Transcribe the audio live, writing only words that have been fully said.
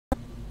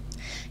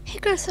Hey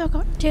guys, so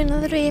welcome to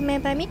another video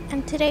made by me,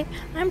 and today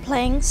I'm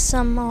playing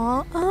some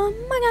more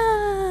Among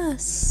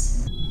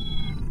Us.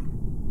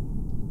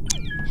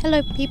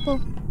 Hello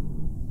people.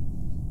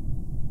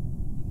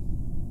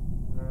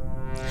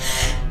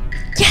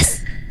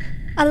 Yes!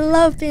 I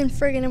love being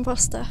friggin'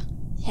 imposter.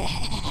 Yeah.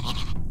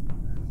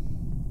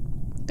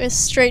 Go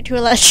straight to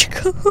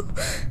electrical.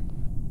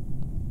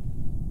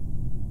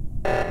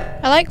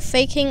 I like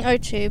faking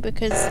O2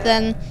 because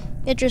then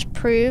it just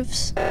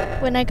proves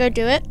when I go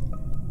do it.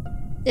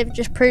 It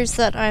just proves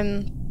that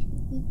I'm,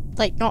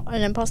 like, not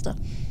an imposter.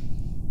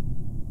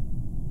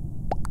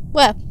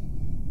 Where?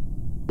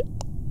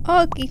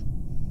 Oh, okay.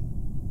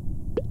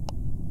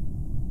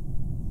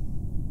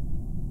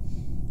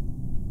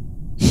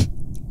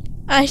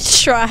 I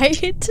tried.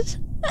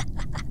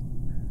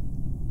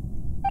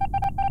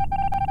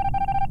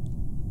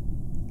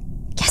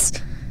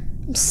 Yes!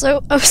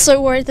 I was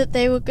so worried that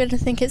they were gonna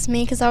think it's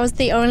me because I was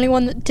the only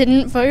one that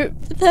didn't vote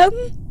for them.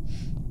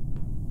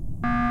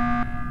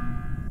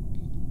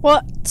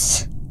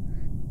 What?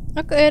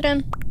 Okay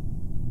then.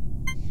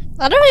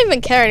 I don't even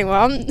care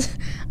anymore.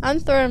 I'm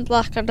throwing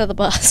Black under the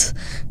bus.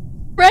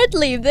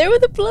 Redley, they were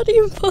the bloody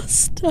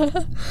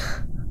imposter.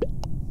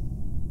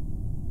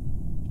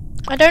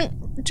 I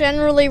don't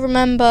generally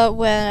remember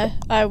where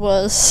I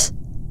was.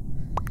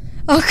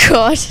 Oh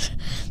god.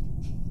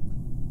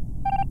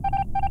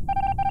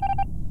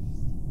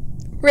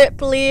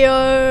 Rip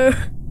Leo.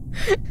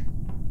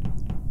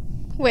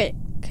 Wait,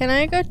 can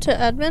I go to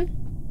admin?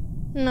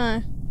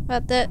 No.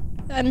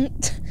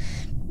 And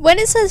when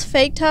it says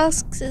fake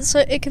tasks,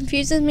 it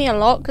confuses me a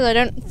lot because I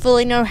don't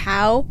fully know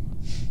how.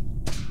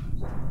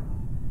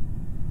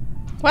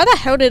 Why the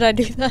hell did I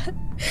do that?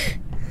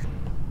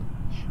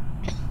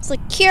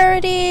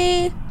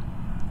 Security.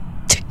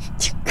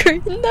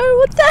 No,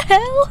 what the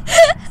hell?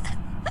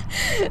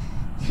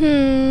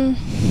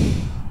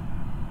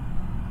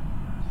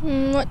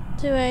 What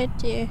do I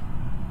do?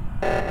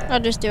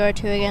 I'll just do O2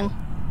 again.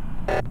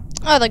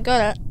 Oh, they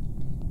got it.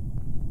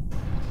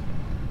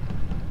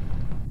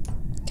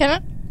 Can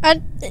I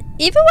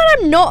even when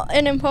I'm not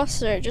an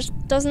imposter, it just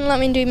doesn't let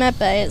me do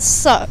medbay. It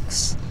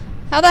sucks.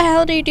 How the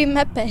hell do you do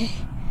medbay?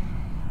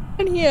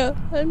 I'm here.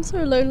 I'm so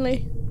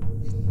lonely.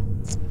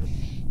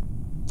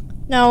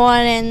 No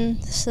one in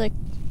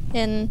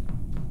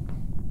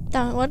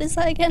what is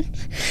that again?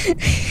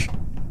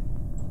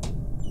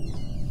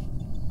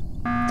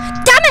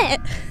 Damn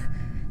it!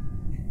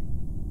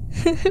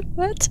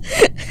 What?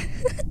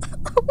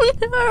 Oh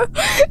no!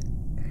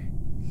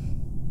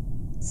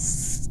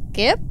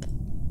 Skip?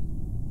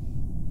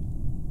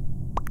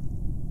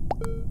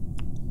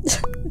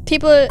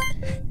 People are,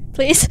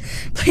 please,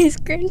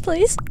 green,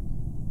 please.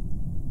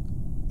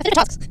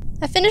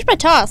 I finished my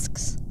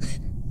tasks.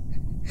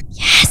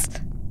 Yes!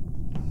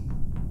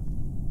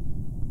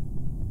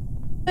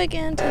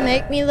 Again to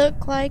make me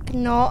look like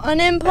not an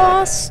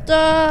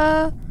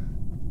imposter.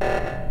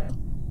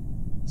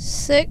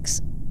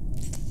 6,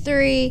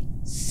 3,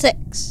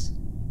 6.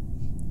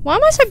 Why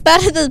am I so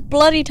bad at this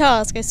bloody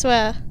task, I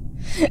swear?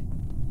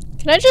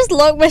 Can I just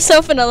lock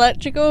myself in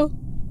electrical?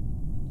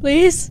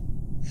 Please?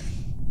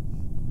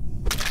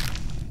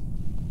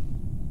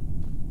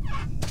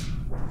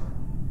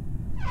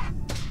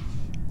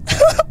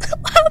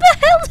 How the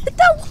hell did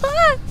that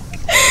work?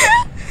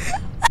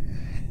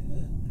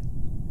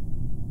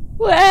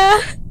 Where?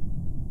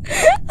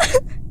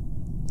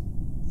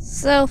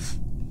 Self.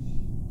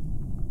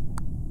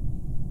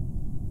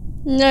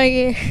 No,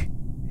 you.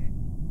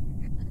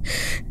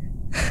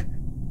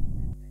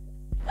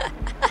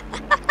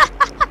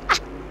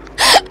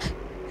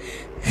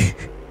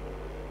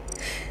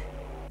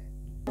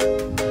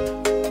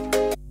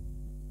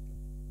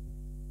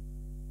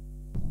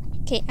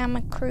 Okay, I'm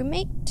a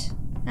crewmate,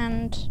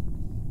 and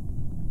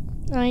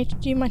I need to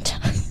do my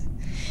task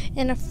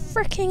in a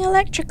freaking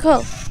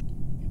electrical.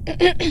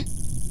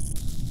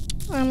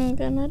 I'm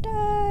gonna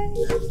die.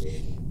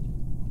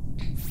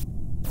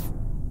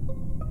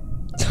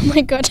 Oh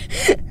my god.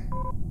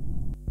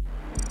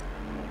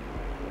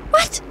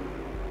 What?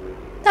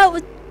 That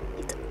was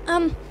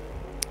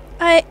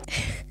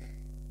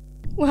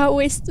wow,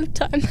 waste of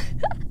time.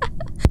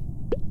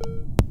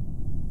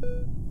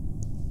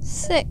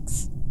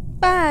 6,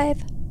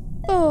 5,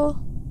 4,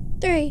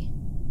 3,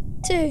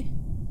 2,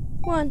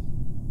 1.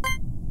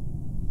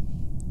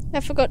 I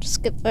forgot to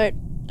skip vote.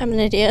 I'm an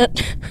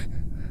idiot.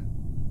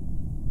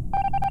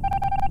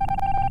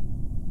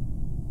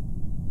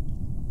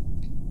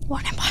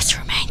 One imposter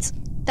remains.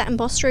 That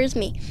imposter is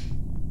me.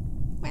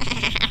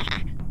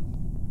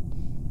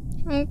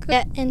 I'm gonna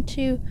get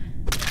into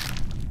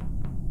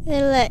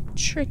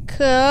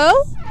electrical.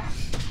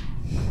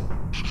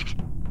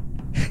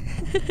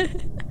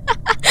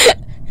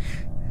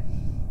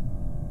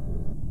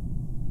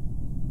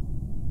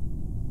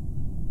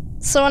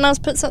 Someone else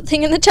put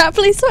something in the chat,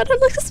 please, so I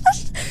don't look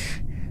suspicious.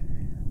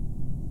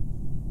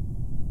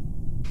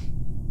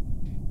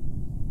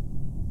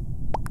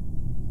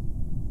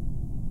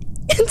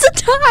 It's a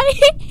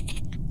tie!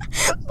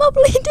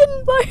 Bubbly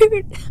didn't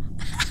vote!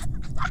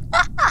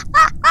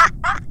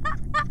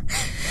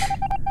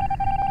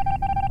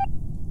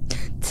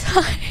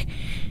 die.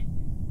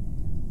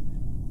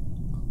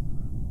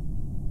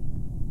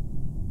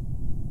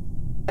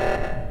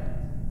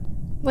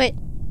 Wait.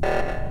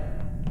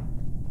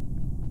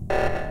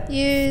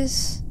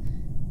 Use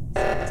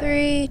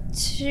 3,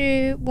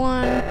 2,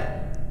 1,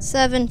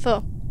 7,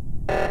 4.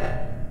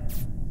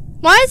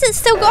 Why is it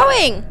still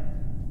going?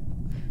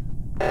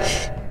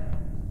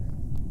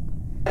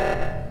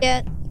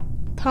 Get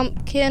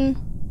pumpkin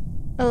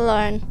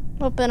alone,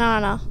 or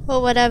banana,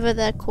 or whatever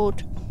they're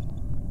called.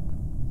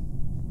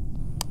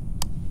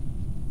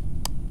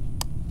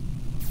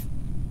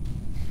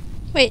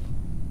 Wait.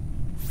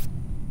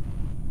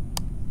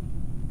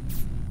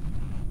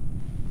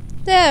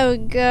 There we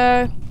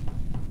go.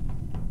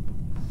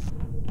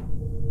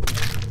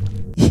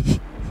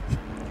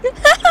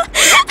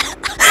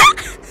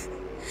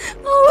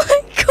 Oh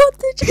my god,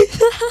 did you do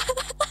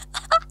that?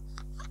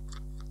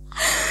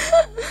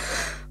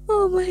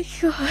 Oh my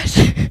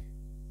god.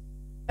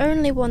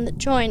 Only one that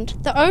joined.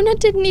 The owner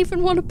didn't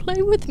even want to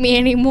play with me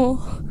anymore.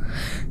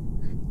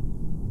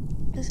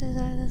 This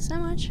is so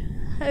much.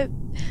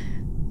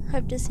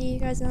 Hope to see you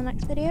guys in the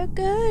next video.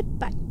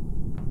 Goodbye.